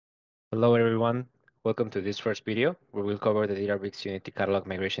Hello everyone, welcome to this first video where we'll cover the Databricks Unity Catalog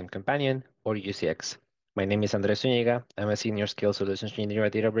Migration Companion, or UCX. My name is Andres Zúñiga, I'm a Senior Scale Solutions Engineer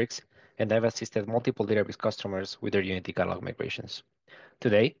at Databricks, and I've assisted multiple Databricks customers with their Unity Catalog migrations.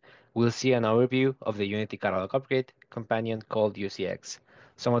 Today, we'll see an overview of the Unity Catalog Upgrade Companion called UCX,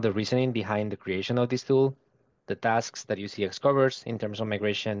 some of the reasoning behind the creation of this tool, the tasks that UCX covers in terms of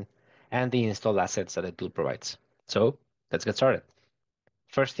migration, and the installed assets that the tool provides. So, let's get started.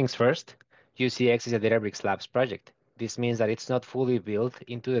 First things first, UCX is a Databricks Labs project. This means that it's not fully built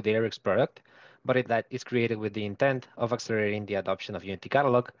into the Databricks product, but that it's created with the intent of accelerating the adoption of Unity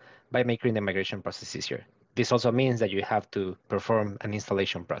Catalog by making the migration process easier. This also means that you have to perform an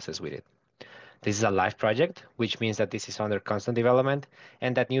installation process with it. This is a live project, which means that this is under constant development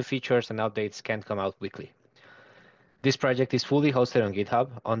and that new features and updates can come out weekly. This project is fully hosted on GitHub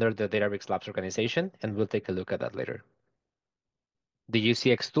under the Databricks Labs organization, and we'll take a look at that later. The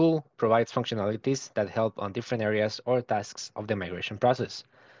UCX tool provides functionalities that help on different areas or tasks of the migration process,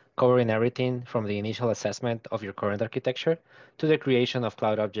 covering everything from the initial assessment of your current architecture to the creation of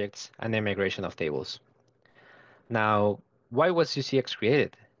cloud objects and the migration of tables. Now, why was UCX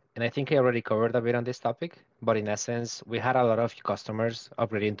created? And I think I already covered a bit on this topic, but in essence, we had a lot of customers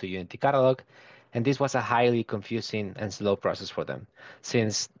upgrading to Unity Catalog, and this was a highly confusing and slow process for them,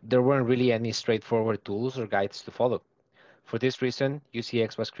 since there weren't really any straightforward tools or guides to follow. For this reason,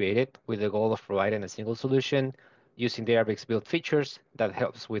 UCX was created with the goal of providing a single solution using Databricks built features that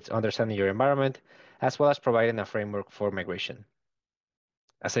helps with understanding your environment, as well as providing a framework for migration.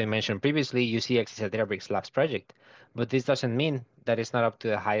 As I mentioned previously, UCX is a Databricks Labs project, but this doesn't mean that it's not up to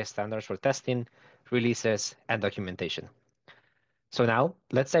the highest standards for testing, releases, and documentation. So now,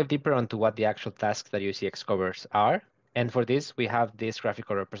 let's dive deeper onto what the actual tasks that UCX covers are. And for this, we have this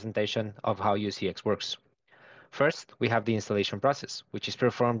graphical representation of how UCX works. First, we have the installation process, which is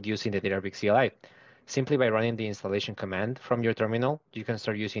performed using the Databricks CLI. Simply by running the installation command from your terminal, you can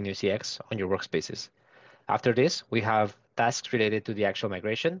start using UCX on your workspaces. After this, we have tasks related to the actual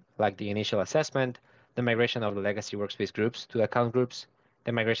migration, like the initial assessment, the migration of the legacy workspace groups to account groups,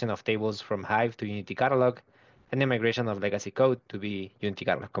 the migration of tables from Hive to Unity Catalog, and the migration of legacy code to be Unity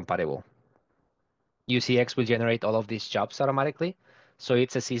Catalog compatible. UCX will generate all of these jobs automatically, so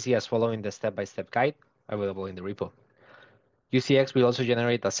it's as easy as following the step-by-step guide available in the repo. UCX will also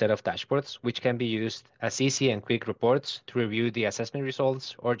generate a set of dashboards, which can be used as easy and quick reports to review the assessment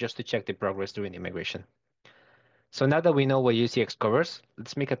results or just to check the progress during the migration. So now that we know what UCX covers,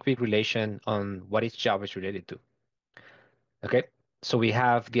 let's make a quick relation on what each job is related to. Okay, so we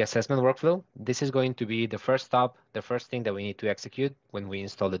have the assessment workflow. This is going to be the first stop, the first thing that we need to execute when we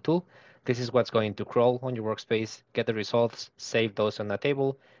install the tool. This is what's going to crawl on your workspace, get the results, save those on a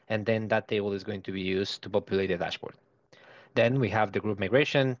table, and then that table is going to be used to populate the dashboard. Then we have the group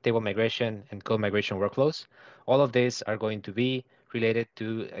migration, table migration, and code migration workflows. All of these are going to be related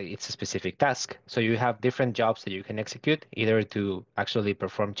to its specific task. So you have different jobs that you can execute, either to actually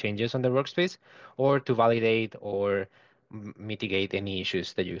perform changes on the workspace or to validate or mitigate any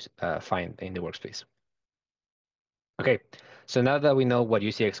issues that you find in the workspace. Okay, so now that we know what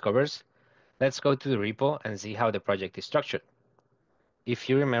UCX covers, let's go to the repo and see how the project is structured. If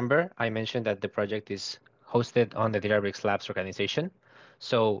you remember, I mentioned that the project is hosted on the Databricks Labs organization.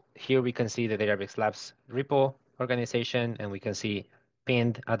 So here we can see the Databricks Labs repo organization, and we can see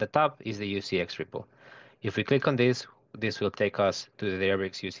pinned at the top is the UCX repo. If we click on this, this will take us to the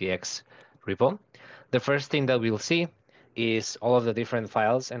Databricks UCX repo. The first thing that we'll see is all of the different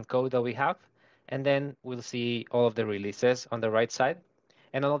files and code that we have. And then we'll see all of the releases on the right side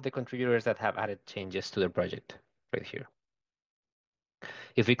and all of the contributors that have added changes to the project right here.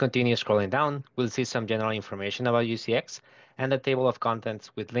 If we continue scrolling down, we'll see some general information about UCX and a table of contents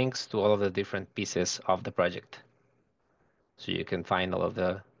with links to all of the different pieces of the project. So you can find all of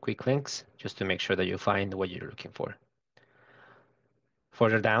the quick links just to make sure that you find what you're looking for.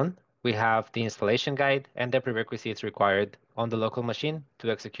 Further down, we have the installation guide and the prerequisites required on the local machine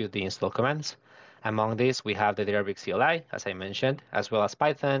to execute the install commands. Among these, we have the Databricks CLI, as I mentioned, as well as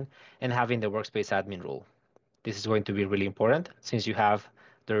Python, and having the workspace admin rule. This is going to be really important since you have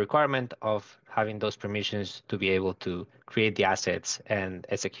the requirement of having those permissions to be able to create the assets and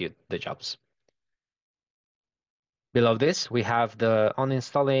execute the jobs. Below this, we have the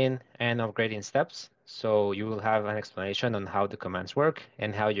uninstalling and upgrading steps. So you will have an explanation on how the commands work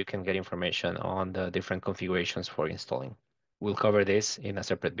and how you can get information on the different configurations for installing. We'll cover this in a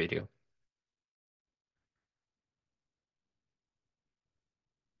separate video.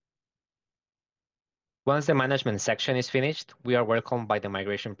 Once the management section is finished, we are welcomed by the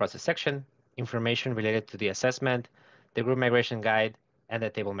migration process section, information related to the assessment, the group migration guide, and the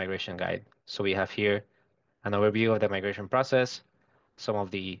table migration guide. So we have here an overview of the migration process, some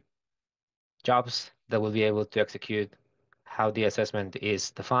of the jobs that we'll be able to execute, how the assessment is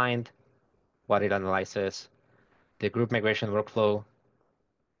defined, what it analyzes, the group migration workflow,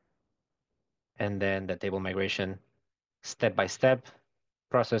 and then the table migration step-by-step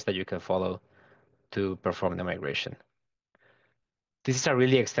process that you can follow to perform the migration. This is a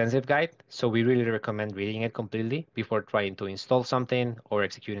really extensive guide, so we really recommend reading it completely before trying to install something or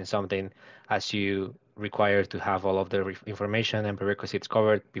executing something, as you require to have all of the information and prerequisites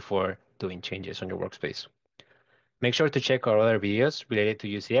covered before doing changes on your workspace. Make sure to check our other videos related to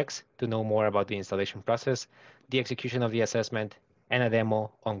UCX to know more about the installation process, the execution of the assessment, and a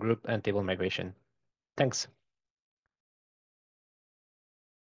demo on group and table migration. Thanks.